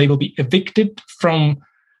obey us, they will be evicted from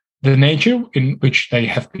the nature in which they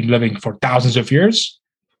have been living for thousands of years.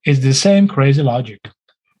 It's the same crazy logic.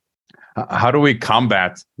 How do we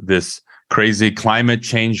combat this crazy climate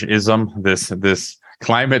change-ism, this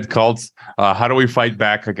climate cult? How do we fight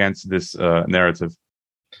back against this narrative?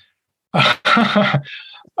 I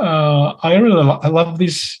love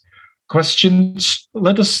these questions.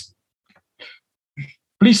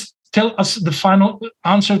 Please tell us the final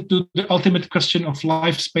answer to the ultimate question of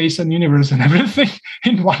life, space, and universe and everything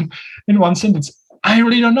in one sentence. I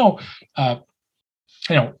really don't know.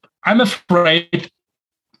 I'm afraid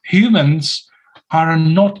humans are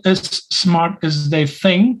not as smart as they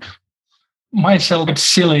think. Myself, it's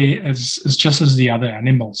silly as just as the other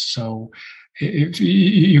animals. So if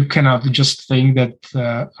you cannot just think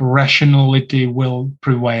that rationality will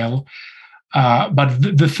prevail. But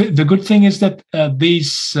the good thing is that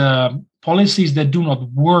these policies that do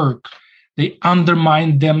not work, they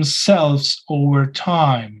undermine themselves over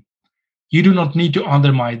time. You do not need to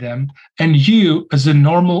undermine them. And you, as a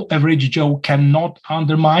normal average Joe, cannot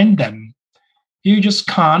undermine them. You just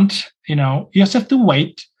can't, you just have to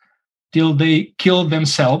wait till they kill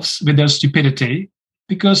themselves with their stupidity.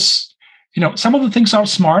 Because, some of the things are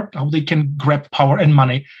smart, how they can grab power and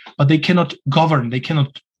money, but they cannot govern. They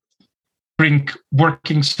cannot bring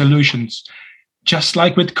working solutions. Just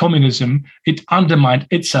like with communism, it undermined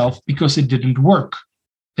itself because it didn't work.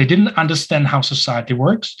 They didn't understand how society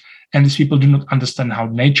works, and these people do not understand how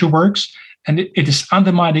nature works, and it is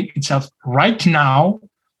undermining itself right now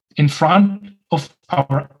in front of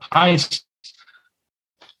our eyes.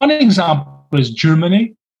 One example is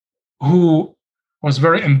Germany, who was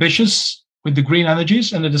very ambitious with the green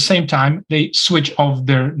energies, and at the same time, they switch off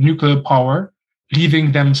their nuclear power,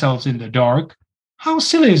 leaving themselves in the dark. How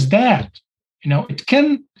silly is that?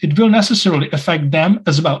 It will necessarily affect them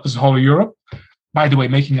as well as whole Europe, by the way,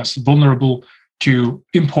 making us vulnerable to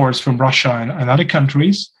imports from Russia and other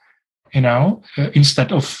countries,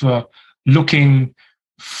 instead of looking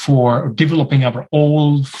for developing our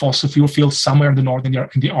old fossil fuel fields somewhere in the north, in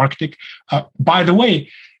the Arctic. By the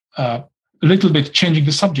way, a little bit changing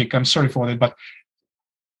the subject, I'm sorry for that, but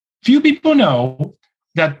few people know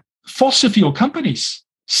that fossil fuel companies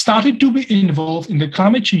started to be involved in the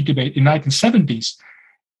climate change debate in the 1970s,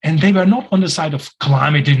 and they were not on the side of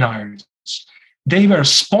climate deniers. They were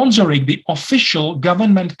sponsoring the official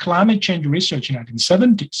government climate change research in the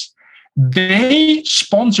 1970s. They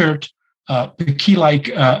sponsored the key, like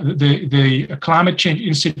the Climate Change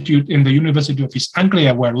Institute in the University of East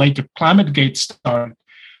Anglia, where later ClimateGate started.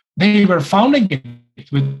 They were funding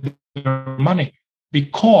it with their money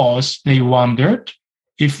because they wondered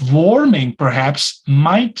if warming perhaps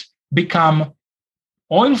might become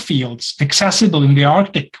oil fields accessible in the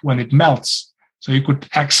Arctic when it melts. So you could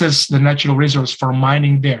access the natural resource for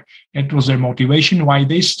mining there. It was their motivation why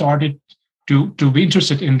they started to be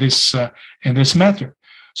interested in this matter.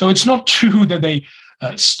 So it's not true that they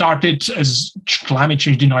started as climate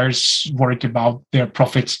change deniers worried about their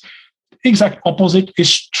profits. Exact opposite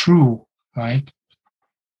is true, right?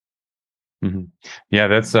 Mm-hmm. Yeah,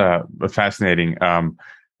 that's fascinating.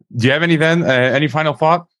 Do you have any final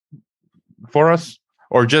thought for us,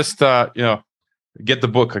 or just get the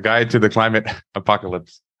book, A Guide to the Climate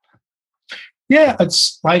Apocalypse? Yeah,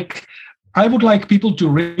 it's like I would like people to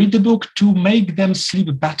read the book to make them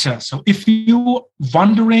sleep better. So if you're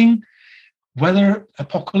wondering whether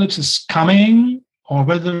apocalypse is coming or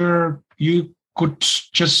whether you could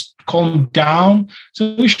just calm down,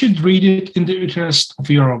 so you should read it in the interest of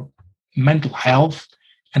your mental health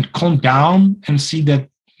and calm down and see that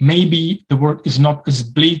maybe the world is not as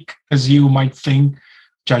bleak as you might think,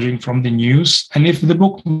 judging from the news. And if the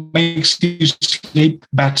book makes you sleep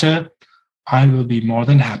better, I will be more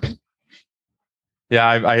than happy.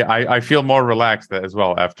 Yeah, I feel more relaxed as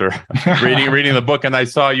well after reading the book. And I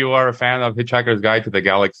saw you are a fan of Hitchhiker's Guide to the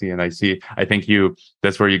Galaxy, and I think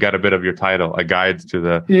that's where you got a bit of your title, A Guide to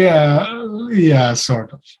the. Yeah,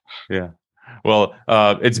 sort of. Yeah. Well,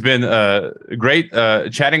 it's been great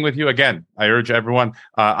chatting with you again. I urge everyone.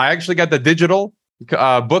 I actually got the digital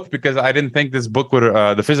book because I didn't think this book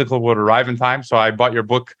the physical would arrive in time. So I bought your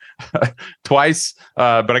book twice.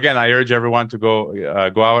 But again, I urge everyone to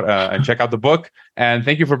go out and check out the book. And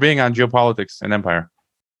thank you for being on Geopolitics and Empire.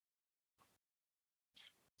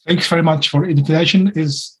 Thanks very much for the invitation.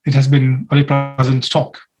 It has been a very pleasant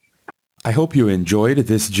talk. I hope you enjoyed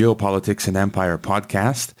this Geopolitics and Empire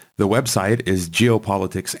podcast. The website is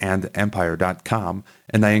geopoliticsandempire.com,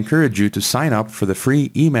 and I encourage you to sign up for the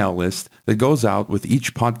free email list that goes out with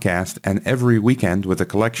each podcast and every weekend with a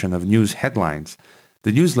collection of news headlines.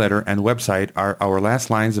 The newsletter and website are our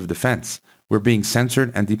last lines of defense. We're being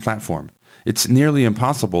censored and deplatformed. It's nearly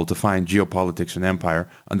impossible to find Geopolitics and Empire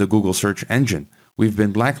on the Google search engine. We've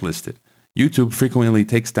been blacklisted. YouTube frequently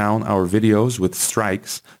takes down our videos with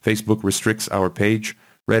strikes. Facebook restricts our page.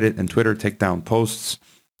 Reddit and Twitter take down posts.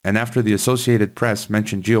 And after the Associated Press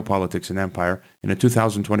mentioned Geopolitics and Empire in a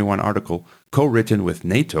 2021 article co-written with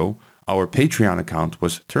NATO, our Patreon account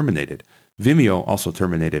was terminated. Vimeo also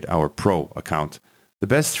terminated our Pro account. The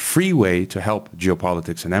best free way to help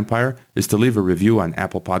Geopolitics and Empire is to leave a review on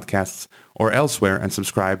Apple Podcasts or elsewhere and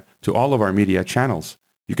subscribe to all of our media channels.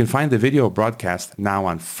 You can find the video broadcast now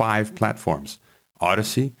on 5 platforms: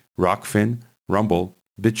 Odyssey, Rockfin, Rumble,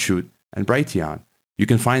 BitChute, and Brighteon. You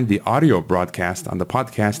can find the audio broadcast on the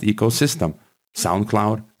podcast ecosystem,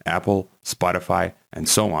 SoundCloud, Apple, Spotify, and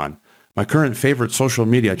so on. My current favorite social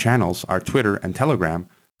media channels are Twitter and Telegram,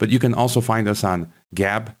 but you can also find us on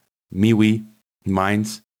Gab, MeWe,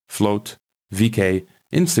 Minds, Float, VK,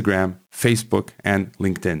 Instagram, Facebook, and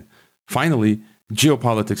LinkedIn. Finally,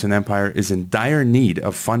 Geopolitics and Empire is in dire need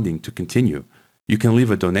of funding to continue. You can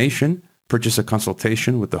leave a donation, purchase a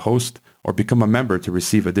consultation with the host, or become a member to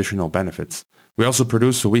receive additional benefits. We also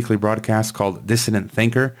produce a weekly broadcast called Dissident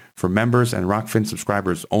Thinker for members and Rockfin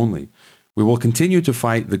subscribers only. We will continue to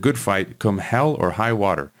fight the good fight come hell or high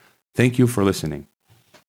water. Thank you for listening.